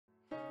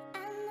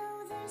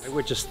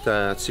We're just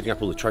setting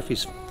up all the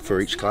trophies for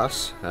each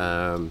class.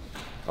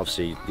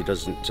 Obviously,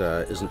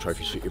 there isn't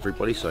trophies for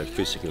everybody, so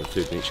first, second and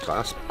third in each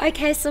class.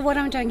 Okay, so what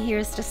I'm doing here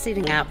is just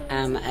setting up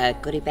a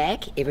goodie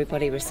bag.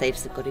 Everybody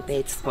receives a goodie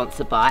bag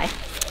sponsored by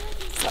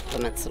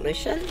Supplement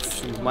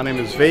Solutions. My name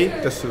is V,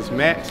 this is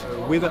Matt.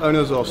 We're the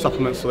owners of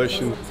Supplement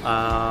Solutions.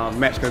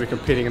 Matt's going to be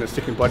competing in a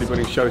second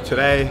bodybuilding show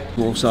today.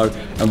 We're also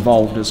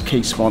involved as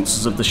key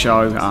sponsors of the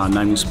show,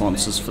 naming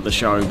sponsors for the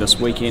show this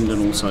weekend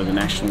and also the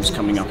Nationals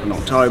coming up in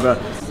October.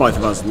 Both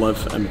of us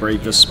live and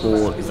breathe this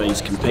sport. V's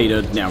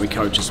competed, now he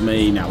coaches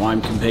me, now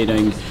I'm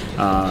competing,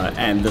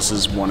 and this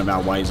is one of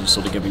our ways of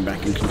sort of giving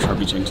back and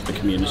contributing to the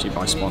community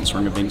by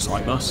sponsoring events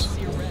like this.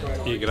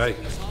 Yeah, g'day.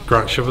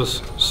 Grant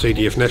Shivers,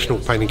 CDF National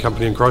Painting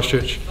Company in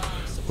Christchurch.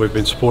 We've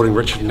been supporting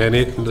Richard and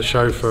Annette in the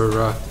show for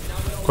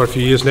quite a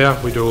few years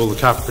now. We do all the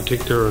carpet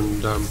protector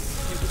and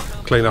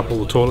clean up all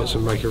the toilets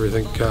and make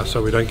everything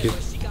so we don't get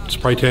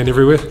spray tan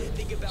everywhere.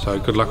 So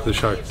good luck with the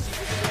show.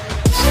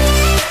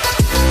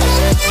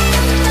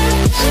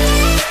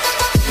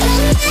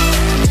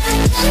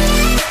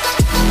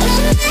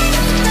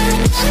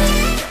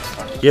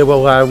 Yeah,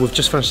 well, we've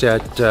just finished our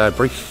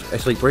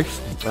athlete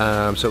brief.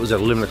 So it was at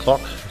 11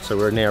 o'clock, so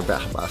we're now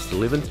about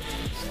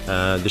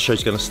 11:30. The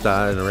show's going to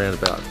start at around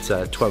about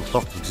 12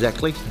 o'clock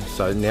exactly.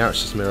 So now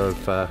it's just a matter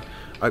of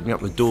opening up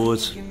the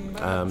doors,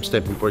 stamping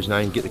everybody's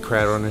name, get the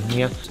crowd on in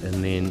here,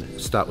 and then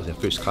start with our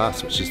first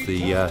class, which is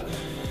the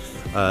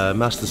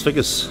Masters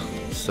Figures.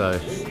 So,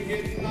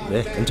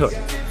 yeah, into it.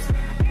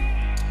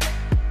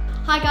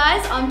 Hi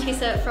guys, I'm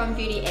Tessa from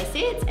Beauty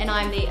Assets and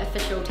I'm the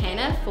official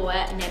tanner for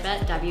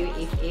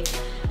Nabba-Wff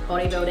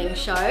bodybuilding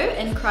show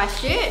in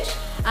Christchurch.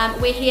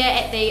 We're here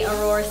at the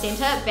Aurora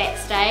Centre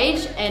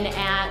backstage in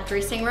our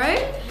dressing room.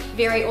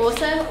 Very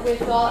awesome. We've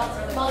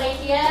got Molly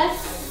here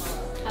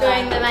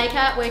doing the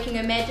makeup, working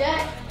her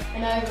magic,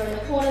 and over in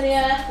the corner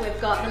there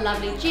we've got the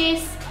lovely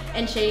Jess,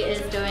 and she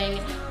is doing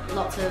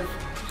lots of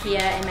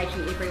hair and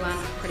making everyone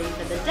pretty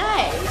for the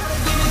day.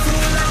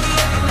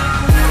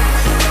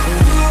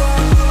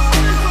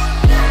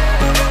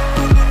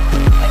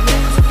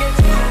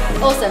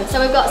 Awesome, so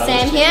we've got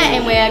Sam here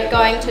and we're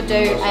going to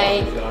do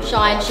a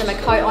shine shimmer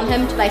coat on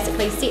him to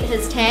basically set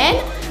his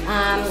tan.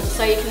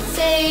 So you can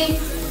see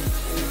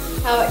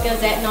how it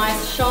gives that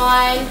nice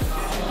shine.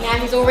 Now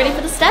he's all ready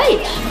for the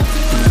stage.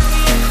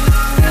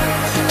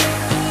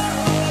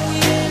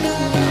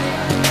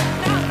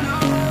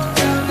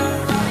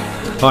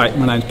 Hi,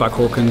 my name's Buck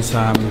Hawkins.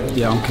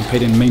 Yeah, I'm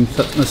competing in mean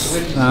fitness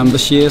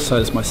this year,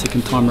 so it's my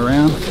second time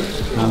around.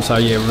 So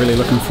yeah, really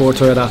looking forward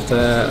to it after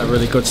a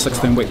really good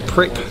 16-week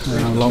prep,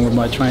 along with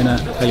my trainer,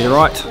 Haley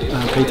Wright,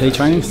 PT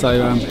training. So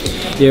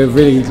yeah,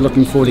 really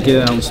looking forward to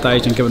getting out on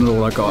stage and giving it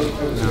all I got.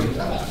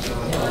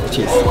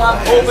 Cheers.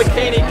 All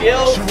bikini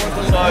girls,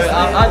 so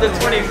under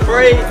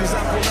 23,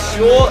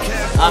 short,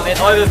 and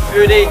over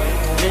 30.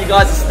 Then you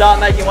guys start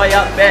making your way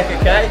up back,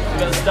 okay? We're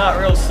going to start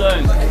real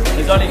soon.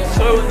 There's only 2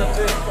 in the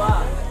first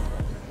class.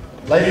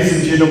 Ladies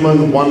and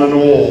gentlemen, one and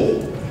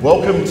all,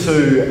 welcome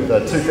to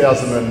the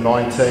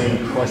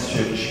 2019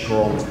 Christchurch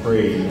Grand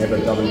Prix,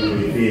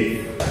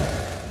 Nabba-Wff.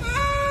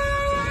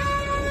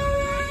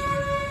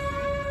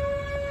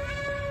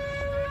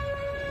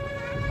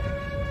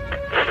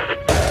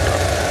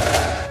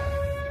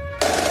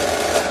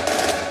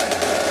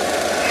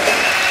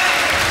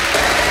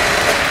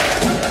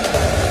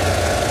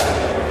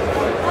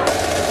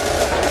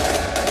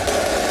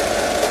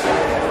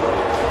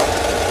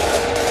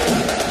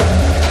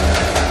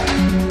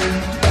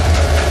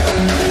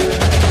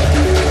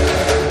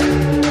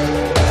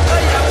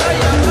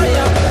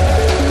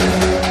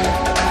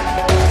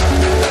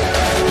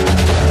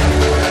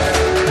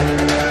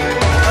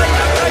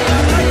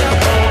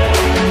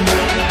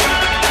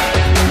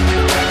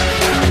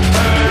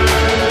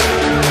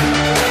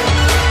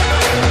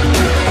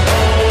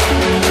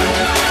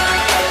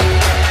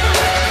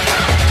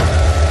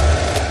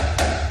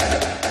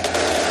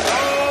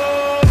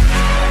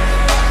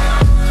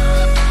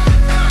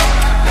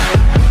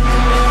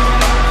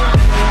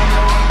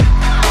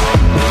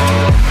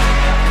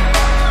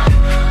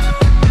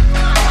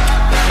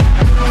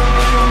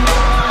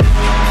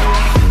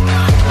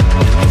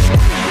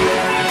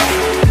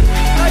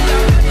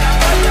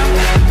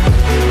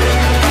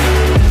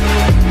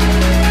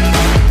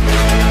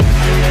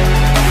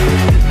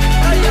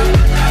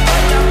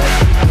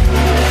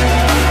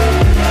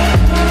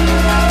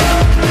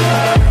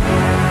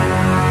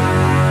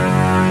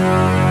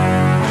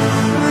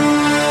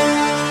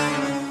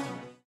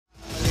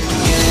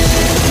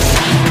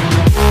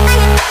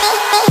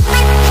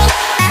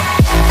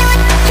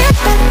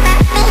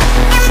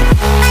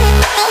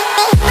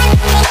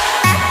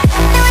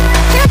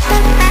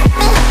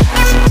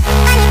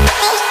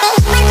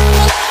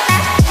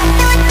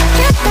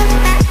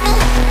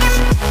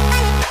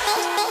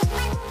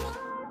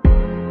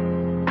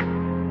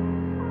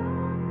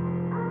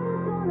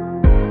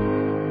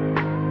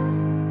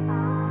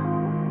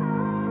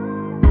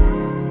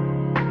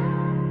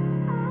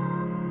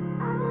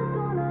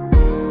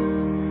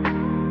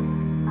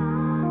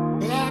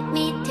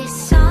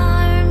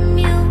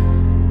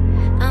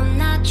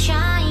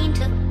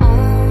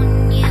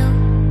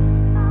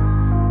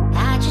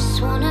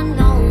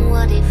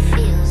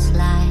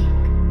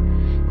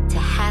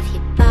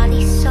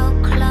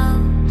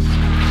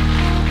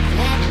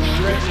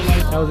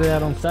 How was it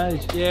out on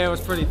stage? Yeah, it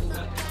was pretty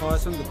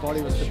tiresome. The body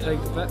was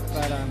fatigued a bit,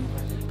 but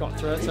got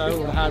through it. So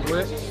all the hard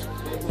work.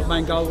 The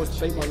main goal was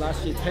to beat my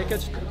last year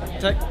package.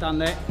 Tick, done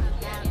that.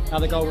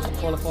 Other goal was to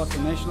qualify for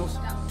nationals.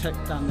 Tick,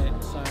 done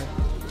that. So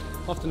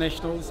off to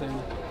nationals and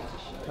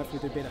hopefully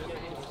do better.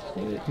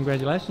 Yeah,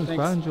 congratulations, Thanks.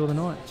 bro. Enjoy the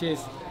night.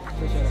 Cheers.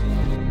 Appreciate it.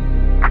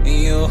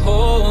 You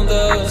hold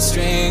the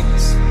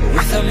strings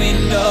without me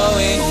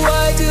knowing.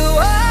 Why do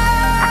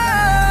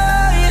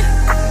I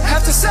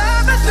have to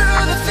suffer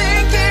through the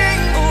thinking?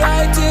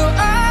 Why do I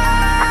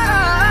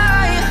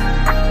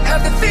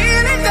have the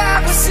feeling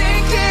that we're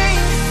sinking?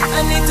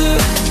 I need to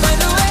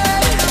find a way.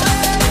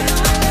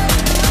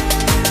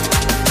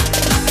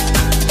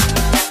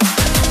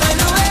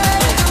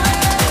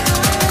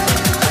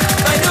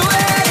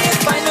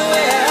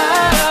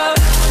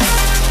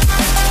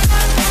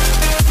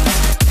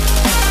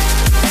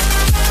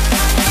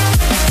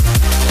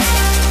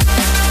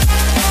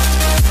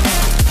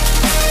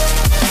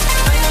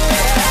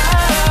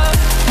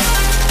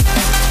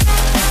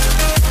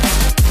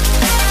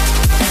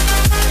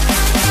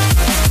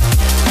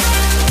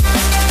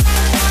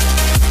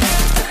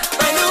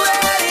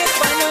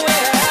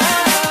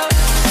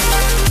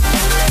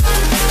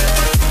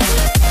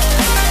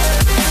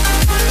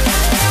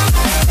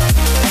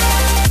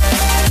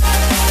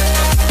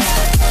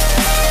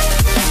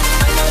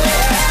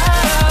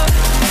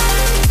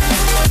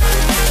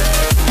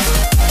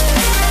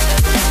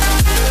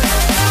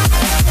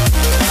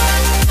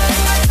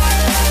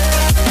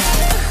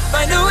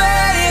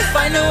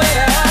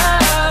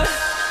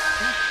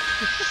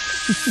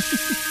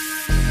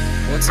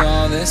 What's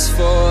all this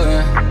for?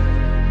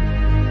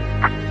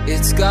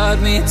 It's got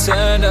me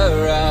turned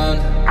around,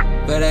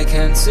 but I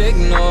can't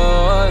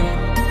ignore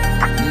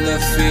the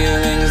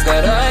feelings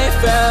that I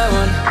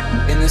found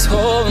in this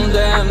whole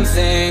damn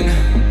thing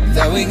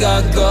that we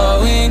got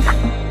going.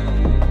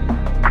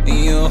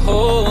 You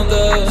hold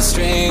the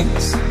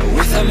strings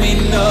without me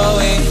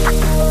knowing.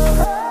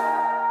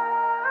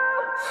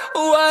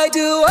 Why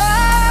do I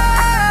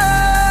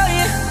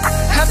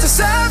have to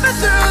suffer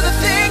through the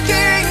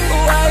thinking?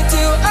 Why do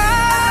I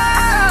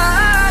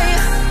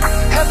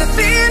have the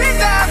feeling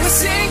that we're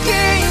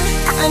sinking?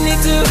 I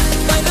need to